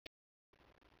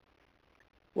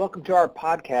Welcome to our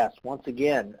podcast once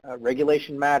again,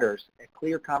 Regulation Matters, a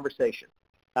clear conversation.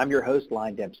 I'm your host,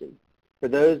 Lyon Dempsey. For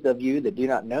those of you that do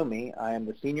not know me, I am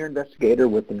the senior investigator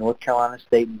with the North Carolina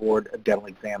State Board of Dental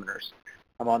Examiners.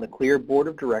 I'm on the CLEAR Board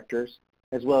of Directors,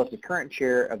 as well as the current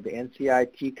chair of the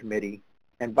NCIT Committee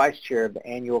and vice chair of the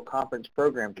annual Conference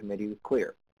Program Committee with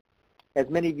CLEAR. As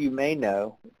many of you may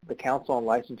know, the Council on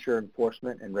Licensure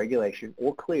Enforcement and Regulation,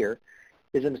 or CLEAR,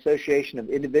 is an association of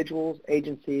individuals,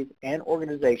 agencies, and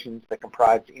organizations that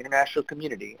comprise the international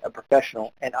community of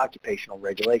professional and occupational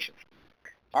regulation.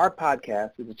 Our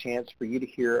podcast is a chance for you to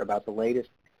hear about the latest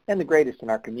and the greatest in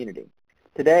our community.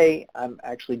 Today, I'm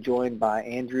actually joined by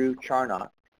Andrew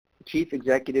Charnock, Chief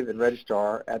Executive and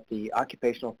Registrar at the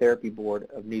Occupational Therapy Board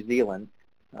of New Zealand.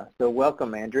 So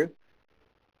welcome, Andrew.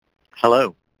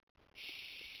 Hello.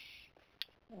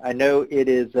 I know it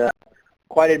is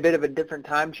quite a bit of a different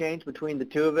time change between the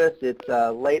two of us. It's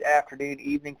late afternoon,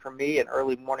 evening for me, and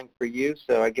early morning for you.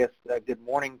 So I guess good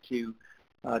morning to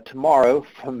tomorrow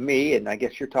from me, and I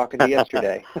guess you're talking to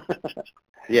yesterday.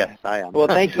 Yes, I am. Well,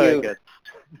 thank you. Good.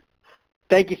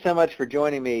 Thank you so much for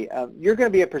joining me. You're going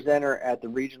to be a presenter at the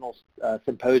Regional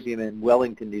Symposium in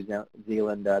Wellington, New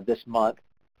Zealand this month,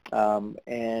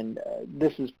 and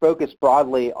this is focused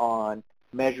broadly on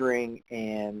measuring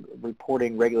and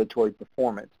reporting regulatory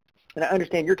performance. And I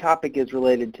understand your topic is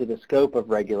related to the scope of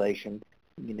regulation.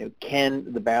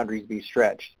 Can the boundaries be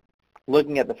stretched?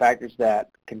 Looking at the factors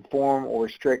that conform or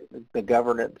restrict the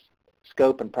governance,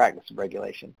 scope, and practice of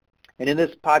regulation. And in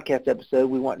this podcast episode,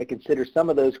 we want to consider some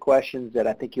of those questions that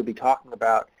I think you'll be talking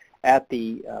about at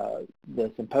the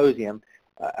symposium.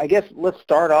 I guess let's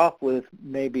start off with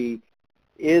maybe,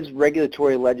 is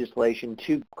regulatory legislation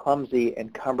too clumsy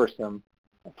and cumbersome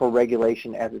for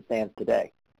regulation as it stands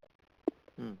today?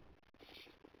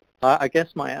 I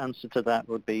guess my answer to that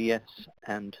would be yes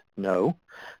and no,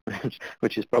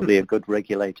 which is probably a good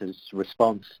regulator's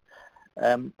response.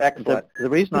 Excellent. The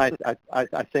reason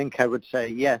I think I would say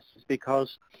yes is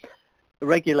because the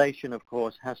regulation, of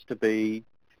course, has to be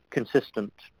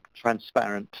consistent,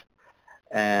 transparent,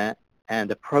 and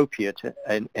appropriate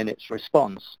in its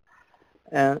response.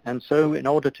 And so in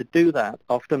order to do that,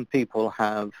 often people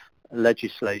have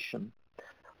legislation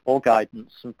or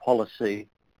guidance and policy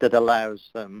that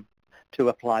allows them to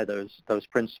apply those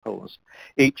principles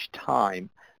each time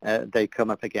they come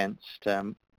up against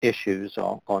issues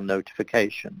or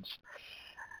notifications.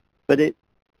 But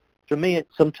for me, it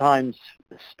sometimes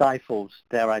stifles,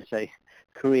 dare I say,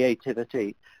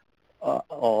 creativity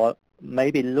or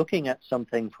maybe looking at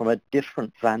something from a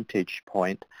different vantage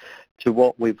point to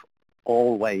what we've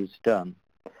always done.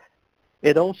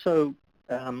 It also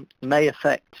may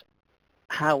affect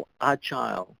how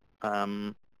agile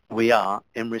we are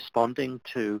in responding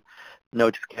to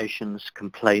notifications,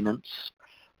 complainants,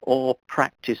 or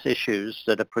practice issues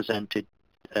that are presented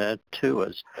to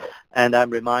us. And I'm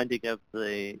reminding of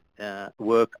the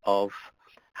work of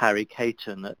Harry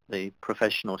Caton at the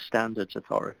Professional Standards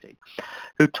Authority,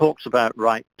 who talks about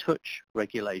right touch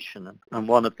regulation. And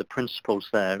one of the principles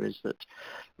there is that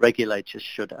regulators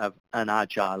should have an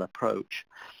agile approach.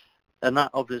 And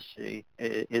that obviously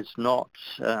is not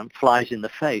flies in the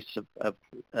face of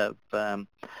a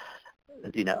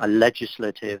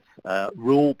legislative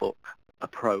rule book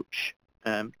approach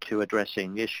to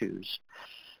addressing issues.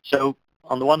 So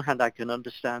on the one hand, I can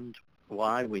understand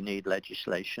why we need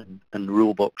legislation and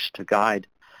rule books to guide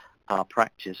our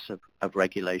practice of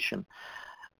regulation.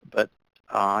 But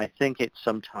I think it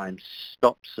sometimes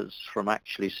stops us from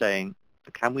actually saying,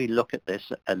 can we look at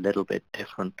this a little bit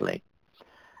differently?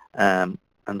 And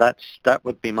that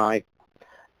would be my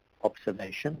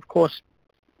observation. Of course,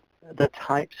 the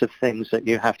types of things that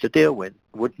you have to deal with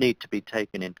would need to be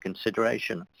taken into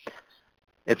consideration.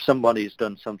 If somebody's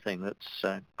done something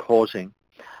that's causing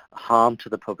harm to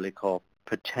the public or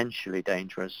potentially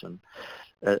dangerous and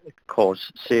cause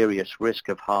serious risk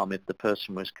of harm if the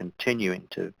person was continuing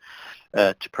to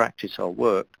practice or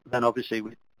work, then obviously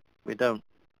we don't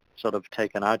sort of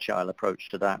take an agile approach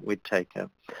to that. We'd take a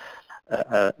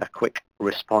quick,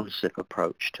 responsive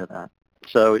approach to that.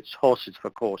 So it's horses for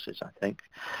courses, I think.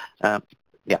 So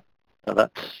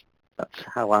that's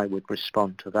how I would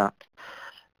respond to that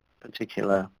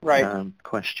particular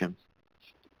question.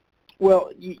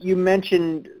 Well, you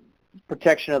mentioned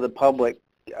protection of the public.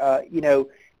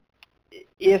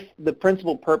 If the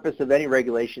principal purpose of any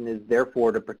regulation is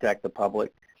therefore to protect the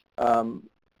public,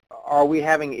 are we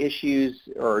having issues,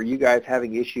 or are you guys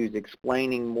having issues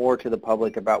explaining more to the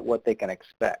public about what they can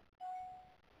expect?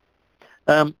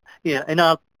 In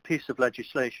our piece of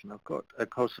legislation, of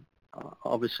course,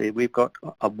 obviously we've got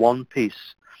a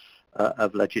one-piece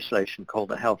of legislation called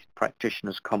the Health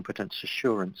Practitioners Competence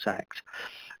Assurance Act,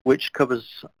 which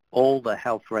covers all the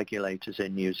health regulators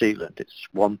in New Zealand. It's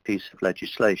one piece of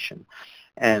legislation,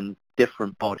 and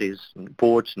different bodies and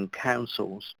boards and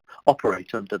councils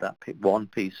operate under that one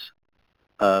piece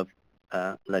of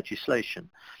legislation.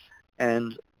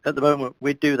 And at the moment,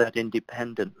 we do that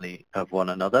independently of one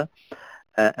another.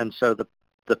 And so the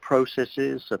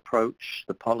processes, approach,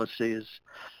 the policies,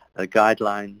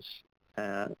 guidelines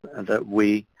that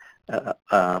we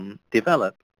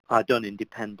develop are done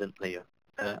independently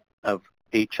of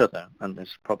each other. And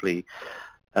there's probably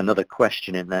another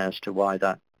question in there as to why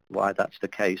that's the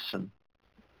case and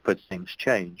could things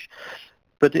change.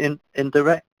 But in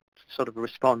direct sort of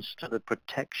response to the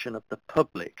protection of the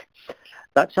public,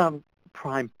 that's our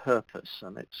prime purpose,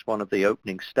 and it's one of the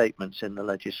opening statements in the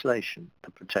legislation,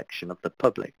 the protection of the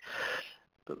public.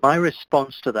 But my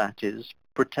response to that is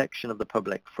protection of the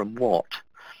public from what?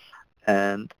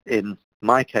 And in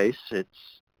my case,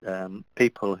 it's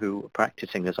people who are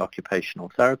practicing as occupational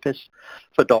therapists.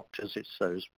 For doctors, it's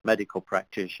those medical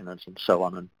practitioners and so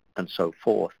on and so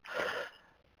forth.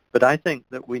 But I think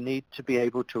that we need to be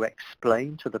able to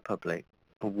explain to the public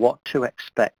what to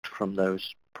expect from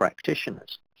those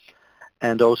practitioners.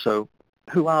 And also,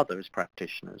 who are those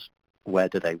practitioners? Where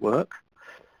do they work?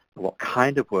 What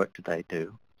kind of work do they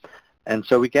do? And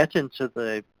so we get into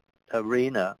the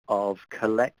arena of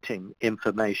collecting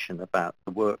information about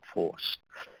the workforce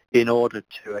in order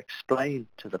to explain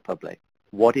to the public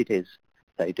what it is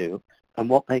they do and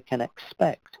what they can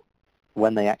expect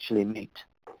when they actually meet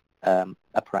a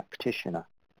practitioner.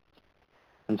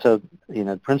 And so,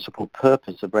 the principal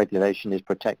purpose of regulation is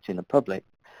protecting the public.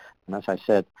 And as I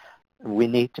said, we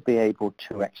need to be able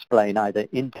to explain either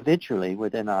individually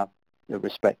within our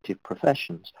respective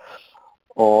professions,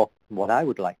 or what I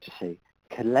would like to see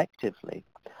collectively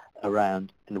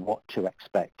around what to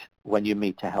expect when you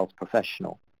meet a health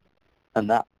professional. And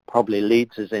that probably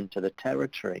leads us into the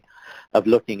territory of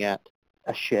looking at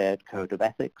a shared code of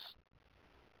ethics,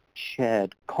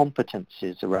 shared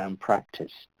competencies around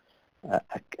practice.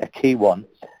 A key one,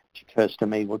 which occurs to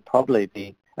me, would probably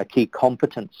be a key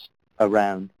competence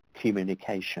around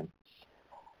communication.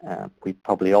 We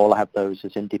probably all have those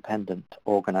as independent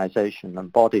organizations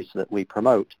and bodies that we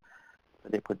promote,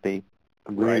 but it would be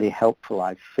really helpful,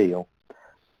 I feel,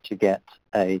 to get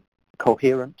a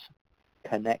coherent,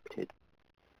 connected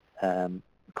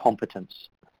competence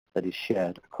that is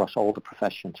shared across all the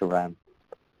professions around,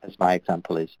 as my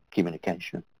example is,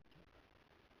 communication.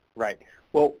 Right.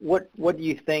 Well, what do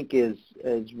you think is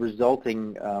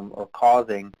resulting or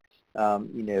causing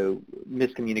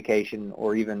miscommunication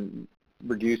or even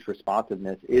reduced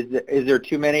responsiveness? Are there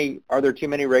too many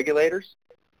regulators?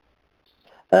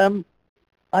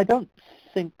 I don't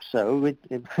think so.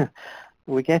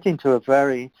 We get into a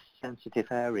very sensitive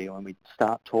area when we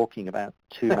start talking about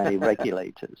too many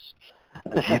regulators,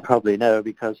 as you probably know,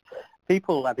 because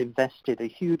people have invested a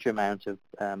huge amount of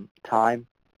time,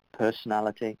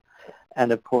 personality,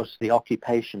 and of course the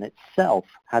occupation itself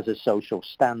has a social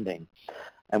standing.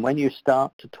 And when you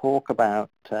start to talk about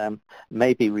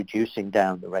maybe reducing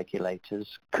down the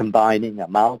regulators, combining,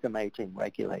 amalgamating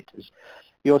regulators,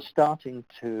 you're starting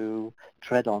to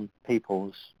tread on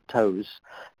people's toes,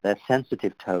 their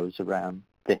sensitive toes around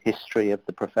the history of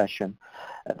the profession,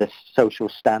 the social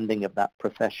standing of that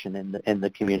profession in the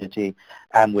community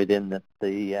and within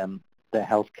the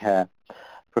healthcare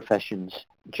professions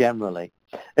generally.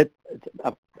 It's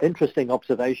an interesting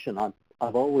observation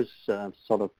I've always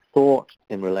sort of thought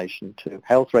in relation to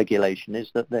health regulation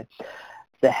is that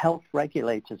the health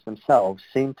regulators themselves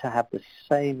seem to have the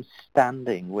same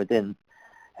standing within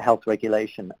health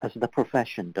regulation as the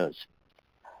profession does.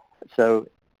 So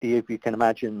if you can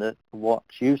imagine that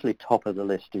what's usually top of the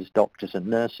list is doctors and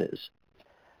nurses.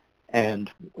 And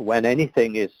when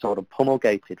anything is sort of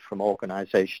promulgated from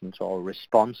organizations or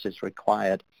response is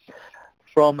required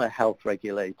from a health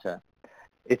regulator,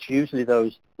 it's usually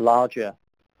those larger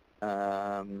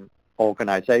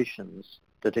organizations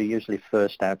that are usually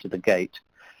first out of the gate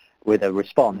with a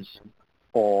response,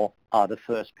 or are the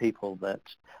first people that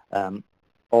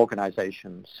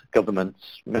organizations,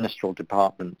 governments, ministerial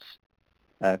departments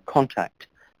contact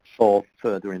for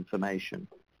further information.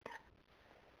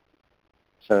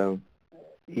 So,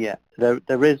 yeah,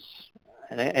 there is,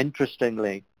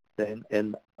 interestingly,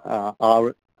 in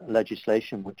our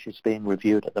legislation, which is being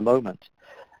reviewed at the moment,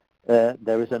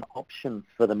 there is an option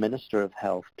for the Minister of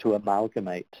Health to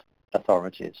amalgamate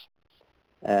authorities.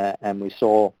 And we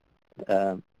saw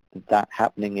that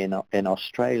happening in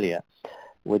Australia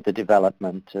with the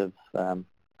development of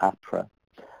AHPRA.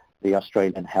 the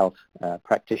Australian Health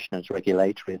Practitioners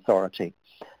Regulatory Authority,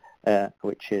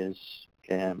 which is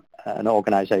an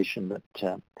organisation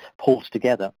that pulls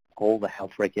together all the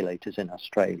health regulators in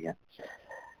Australia.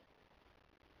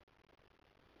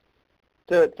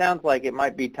 So it sounds like it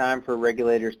might be time for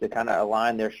regulators to kind of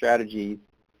align their strategies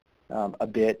a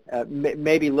bit,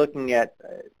 maybe looking at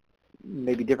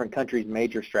maybe different countries'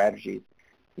 major strategies.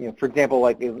 For example,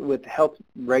 like with health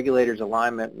regulators'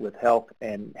 alignment with health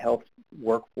and health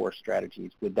workforce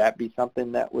strategies, would that be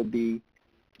something that would be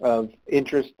of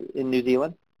interest in New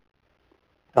Zealand?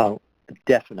 Oh,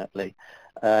 definitely.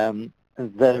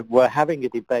 We're having a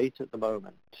debate at the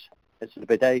moment. It's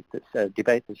a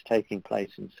debate that's taking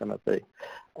place in some of the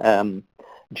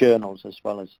journals as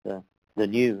well as the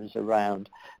news around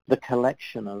the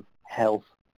collection of health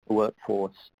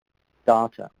workforce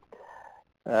data.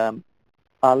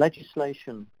 Our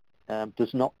legislation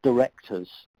does not direct us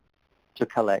to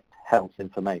collect health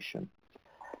information.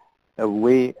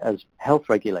 We, as health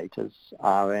regulators,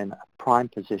 are in a prime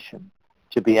position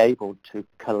to be able to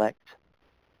collect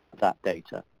that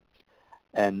data.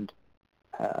 And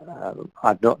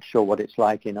I'm not sure what it's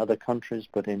like in other countries,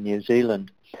 but in New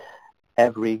Zealand,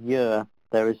 every year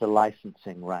there is a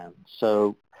licensing round.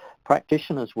 So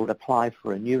practitioners would apply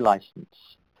for a new license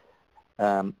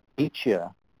each year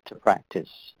to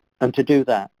practice. And to do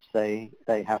that, they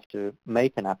have to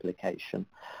make an application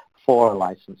for a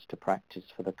license to practice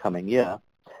for the coming year.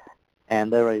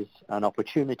 And there is an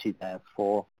opportunity there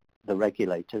for the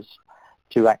regulators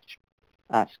to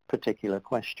ask particular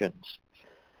questions.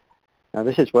 Now,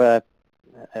 this is where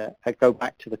I go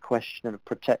back to the question of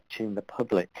protecting the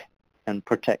public and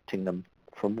protecting them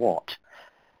from what.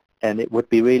 And it would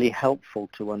be really helpful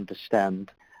to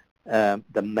understand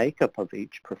the makeup of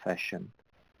each profession,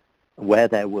 where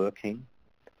they're working,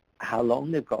 how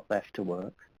long they've got left to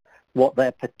work, what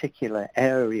their particular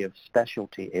area of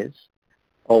specialty is,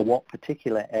 or what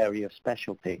particular area of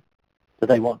specialty do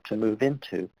they want to move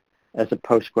into as a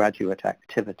postgraduate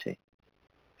activity.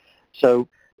 So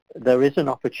there is an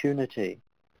opportunity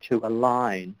to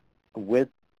align with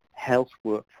Health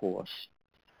Workforce,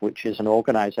 which is an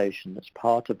organisation that's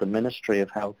part of the Ministry of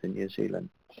Health in New Zealand,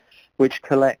 which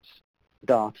collects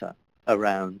data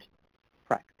around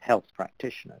health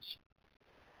practitioners.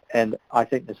 And I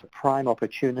think there's a prime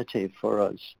opportunity for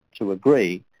us to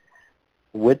agree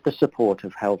with the support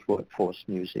of Health Workforce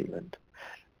New Zealand,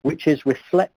 which is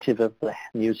reflective of the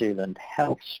New Zealand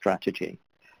health strategy,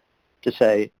 to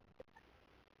say,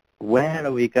 where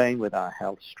are we going with our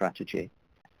health strategy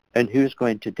and who's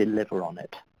going to deliver on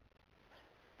it?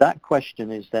 That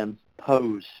question is then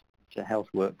posed to Health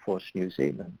Workforce New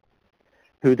Zealand,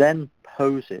 who then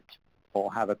pose it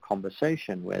or have a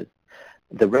conversation with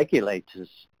the regulators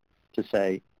to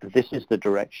say, this is the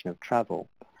direction of travel.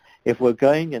 If we're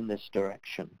going in this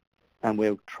direction and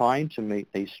we're trying to meet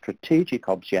these strategic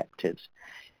objectives,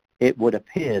 it would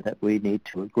appear that we need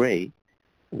to agree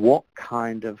what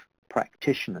kind of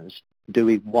practitioners do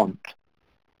we want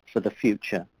for the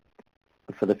future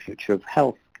of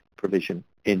health provision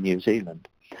in New Zealand.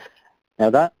 Now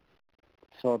that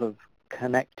sort of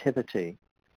connectivity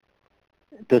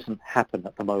doesn't happen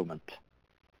at the moment,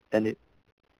 and it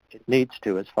needs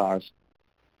to, as far as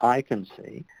I can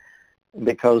see,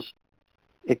 because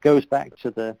it goes back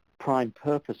to the prime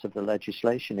purpose of the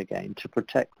legislation again, to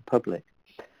protect the public.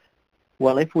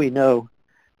 Well, if we know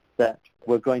that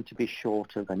we're going to be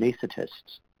short of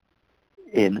anaesthetists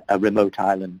in a remote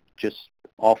island just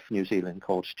off New Zealand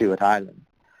called Stewart Island,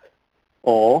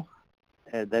 or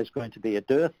there's going to be a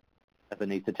dearth of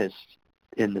anaesthetists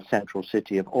in the central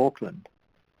city of Auckland,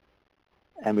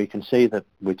 and we can see that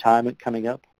retirement coming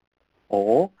up,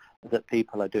 or that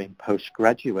people are doing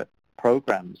postgraduate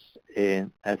programs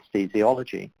in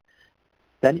anesthesiology,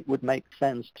 then it would make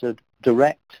sense to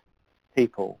direct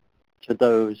people to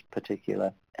those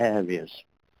particular areas.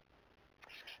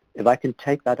 If I can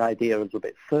take that idea a little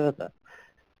bit further,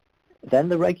 then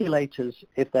the regulators,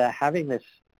 if they're having this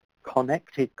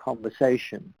connected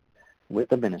conversation with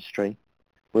the ministry,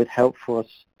 with Health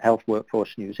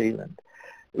Workforce New Zealand,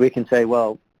 we can say,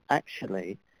 well,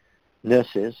 actually,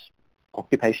 nurses,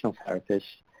 occupational therapists,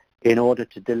 in order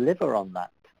to deliver on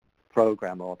that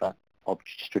program or that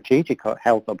strategic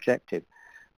health objective,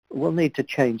 will need to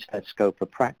change their scope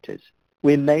of practice.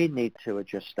 We may need to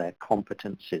adjust their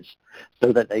competencies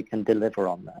so that they can deliver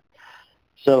on that.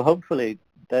 So hopefully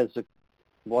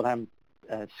what I'm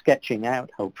sketching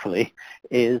out, hopefully,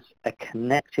 is a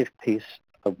connective piece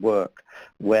of work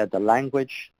where the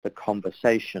language, the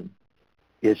conversation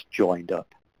is joined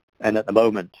up. And at the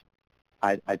moment,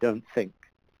 I don't think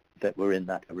that we're in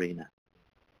that arena.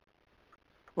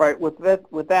 Right.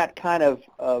 With that kind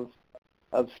of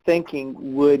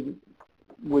thinking,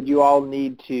 would you all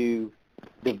need to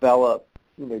develop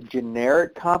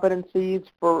generic competencies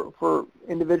for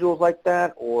individuals like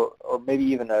that, or maybe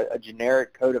even a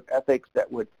generic code of ethics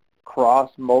that would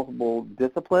cross multiple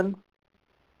disciplines?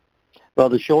 Well,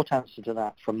 the short answer to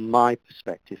that from my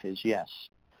perspective is yes.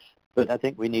 But I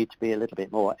think we need to be a little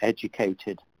bit more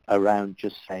educated around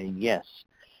just saying yes.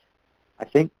 I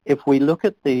think if we look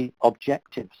at the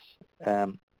objectives,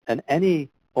 and any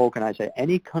organization,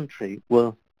 any country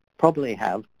will probably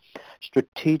have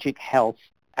strategic health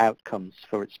outcomes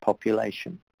for its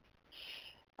population.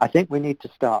 I think we need to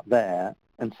start there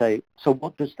and say, so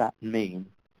what does that mean?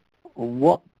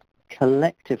 What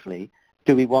collectively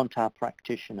do we want our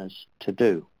practitioners to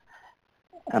do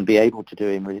and be able to do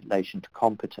in relation to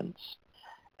competence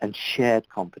and shared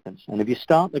competence? And if you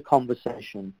start the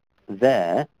conversation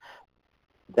there,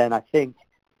 then I think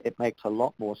it makes a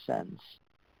lot more sense.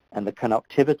 And the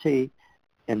connectivity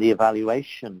and the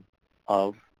evaluation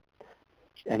of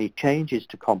any changes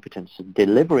to competence and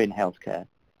delivery in healthcare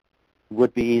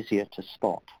would be easier to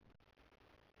spot.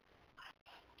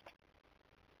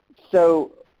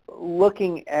 So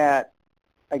looking at,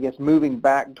 I guess, moving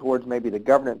back towards maybe the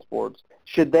governance boards,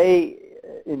 should they,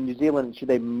 in New Zealand, should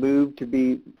they move to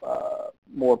be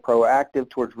more proactive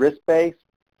towards risk-based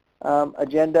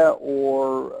agenda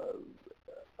or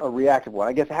a reactive one?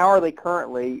 I guess, how are they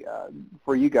currently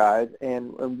for you guys,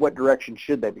 and what direction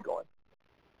should they be going?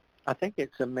 I think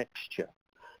it's a mixture.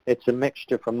 It's a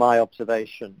mixture from my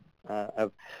observation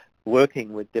of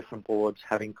working with different boards,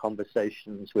 having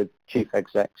conversations with chief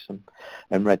execs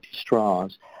and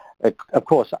registrars. Of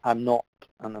course, I'm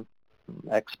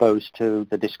exposed to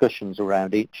the discussions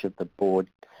around each of the board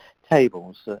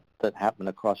tables that happen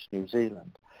across New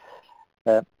Zealand.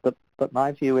 But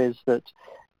my view is that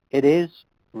it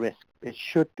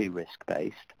should be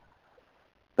risk-based.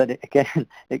 But again,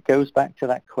 it goes back to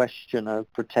that question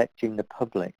of protecting the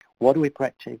public. What are we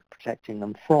protecting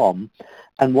them from?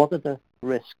 And what are the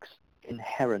risks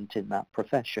inherent in that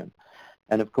profession?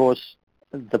 And of course,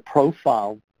 the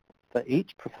profile for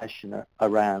each profession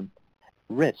around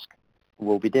risk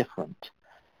will be different.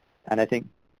 And I think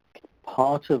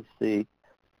part of the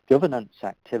governance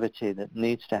activity that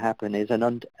needs to happen is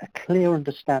a clear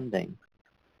understanding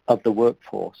of the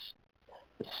workforce,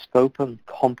 the scope and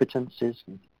competencies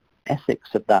and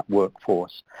ethics of that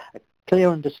workforce, a clear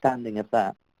understanding of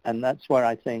that. And that's where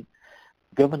I think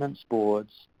governance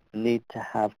boards need to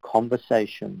have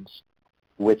conversations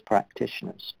with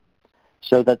practitioners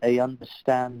so that they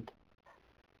understand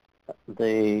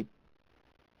the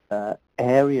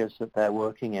areas that they're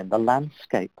working in, the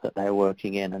landscape that they're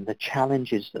working in, and the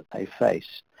challenges that they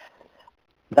face.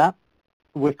 That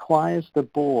requires the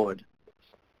board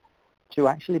to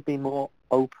actually be more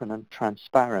open and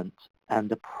transparent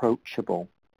and approachable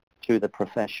to the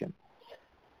profession.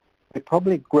 We've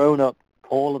probably grown up,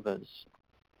 all of us,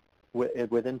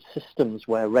 within systems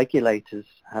where regulators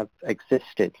have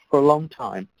existed for a long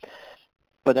time,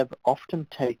 but have often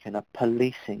taken a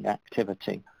policing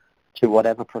activity to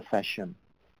whatever profession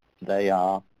they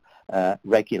are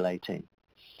regulating.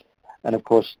 And of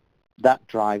course, that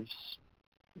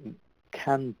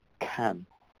can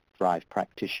drive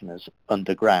practitioners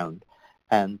underground,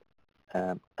 and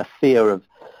a fear of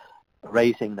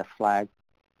raising the flag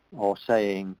or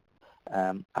saying,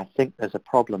 I think there's a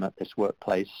problem at this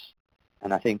workplace,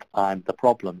 and I think I'm the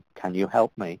problem. Can you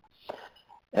help me?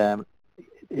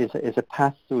 Is a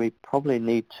path that we probably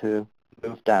need to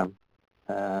move down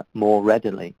more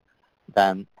readily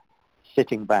than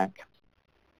sitting back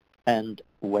and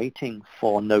waiting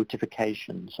for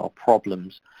notifications or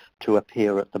problems to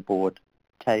appear at the board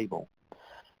table.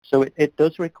 So it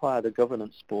does require the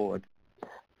governance board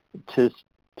to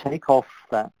take off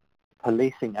that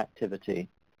policing activity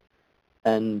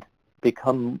and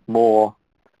become more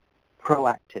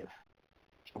proactive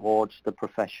towards the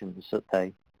professions that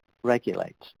they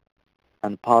regulate.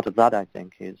 And part of that, I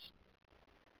think, is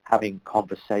having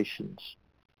conversations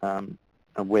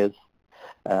with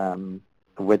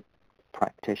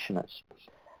practitioners.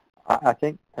 I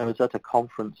think I was at a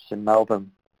conference in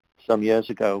Melbourne some years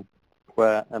ago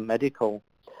where a medical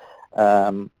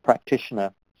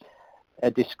practitioner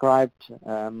described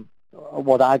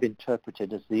what I've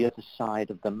interpreted as the other side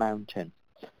of the mountain.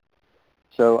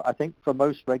 So I think for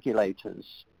most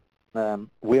regulators,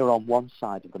 we're on one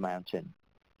side of the mountain,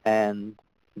 and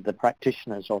the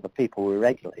practitioners or the people we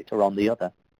regulate are on the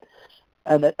other.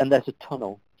 And there's a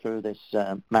tunnel through this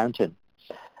mountain.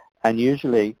 And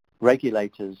usually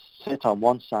regulators sit on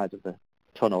one side of the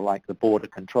tunnel like the border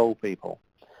control people,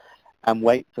 and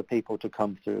wait for people to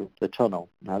come through the tunnel.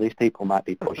 Now, these people might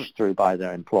be pushed through by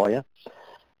their employer.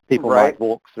 People Right. might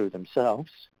walk through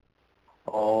themselves,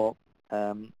 or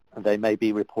they may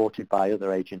be reported by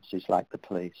other agencies like the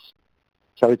police.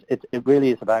 So it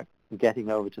really is about getting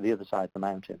over to the other side of the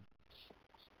mountain.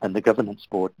 And the governance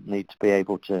board need to be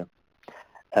able to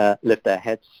lift their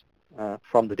heads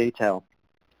from the detail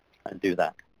and do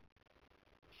that.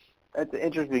 That's an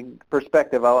interesting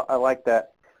perspective. I like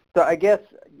that. So I guess,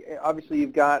 obviously,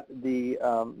 you've got the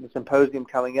symposium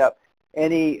coming up.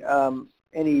 Any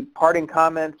parting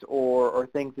comments or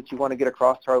things that you want to get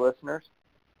across to our listeners?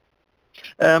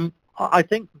 I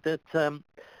think that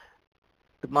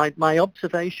my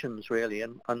observations really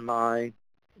and my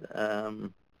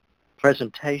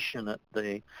presentation at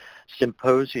the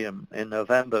symposium in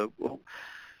November will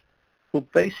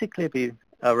basically be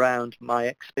around my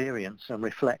experience and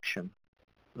reflection.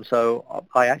 And so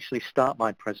I actually start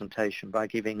my presentation by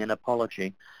giving an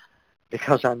apology,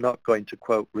 because I'm not going to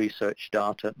quote research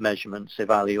data, measurements,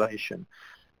 evaluation.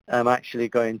 I'm actually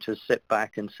going to sit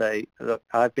back and say, look,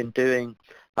 I've been in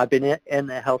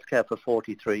healthcare for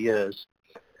 43 years.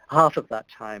 Half of that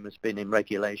time has been in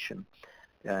regulation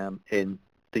in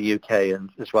the UK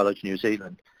and as well as New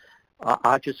Zealand.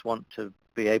 I just want to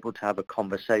be able to have a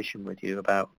conversation with you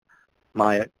about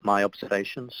my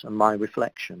observations and my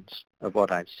reflections of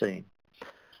what I've seen,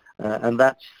 and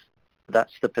that's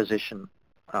the position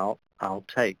I'll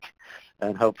take,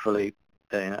 and hopefully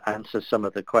answer some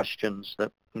of the questions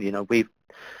that we've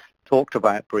talked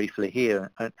about briefly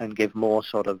here, and give more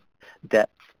sort of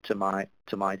depth to my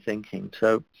thinking.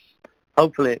 So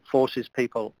hopefully it forces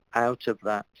people out of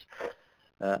that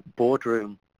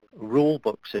boardroom rule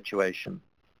book situation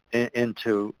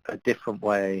into a different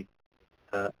way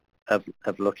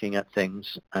of looking at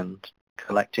things and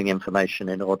collecting information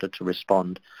in order to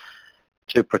respond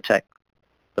to protect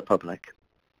the public.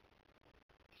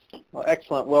 Well,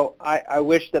 excellent. Well, I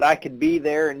wish that I could be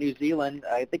there in New Zealand.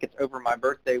 I think it's over my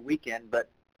birthday weekend, but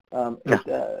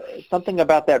it's something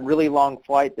about that really long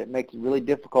flight that makes it really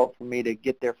difficult for me to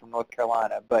get there from North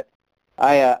Carolina. But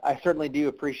I certainly do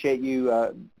appreciate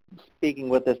you speaking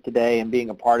with us today and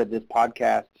being a part of this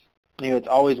podcast. It's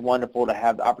always wonderful to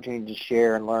have the opportunity to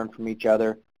share and learn from each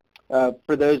other.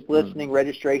 For those listening,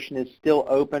 registration is still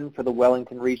open for the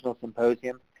Wellington Regional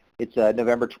Symposium. It's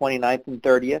November 29th and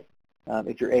 30th,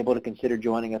 if you're able to consider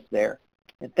joining us there.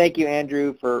 And thank you,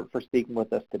 Andrew, for speaking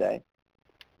with us today.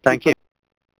 Thank you.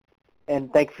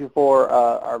 And thank you for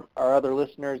our other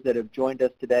listeners that have joined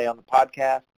us today on the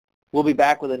podcast. We'll be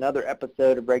back with another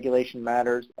episode of Regulation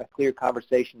Matters, a clear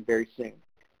conversation very soon.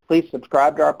 Please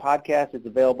subscribe to our podcast. It's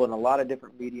available in a lot of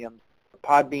different mediums: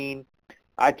 Podbean,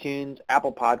 iTunes,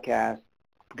 Apple Podcasts,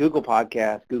 Google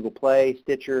Podcasts, Google Play,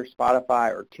 Stitcher,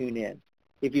 Spotify, or TuneIn.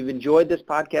 If you've enjoyed this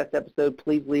podcast episode,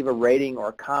 please leave a rating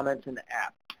or comments in the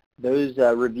app. Those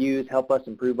reviews help us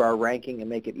improve our ranking and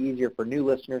make it easier for new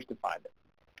listeners to find us.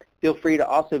 Feel free to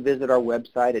also visit our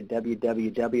website at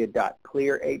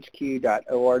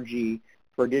www.clearhq.org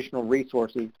for additional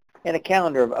resources and a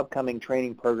calendar of upcoming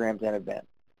training programs and events.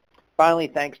 Finally,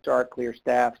 thanks to our CLEAR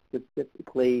staff,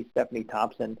 specifically Stephanie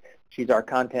Thompson. She's our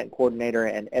content coordinator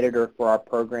and editor for our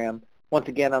program. Once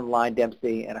again, I'm Line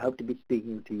Dempsey, and I hope to be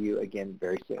speaking to you again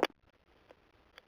very soon.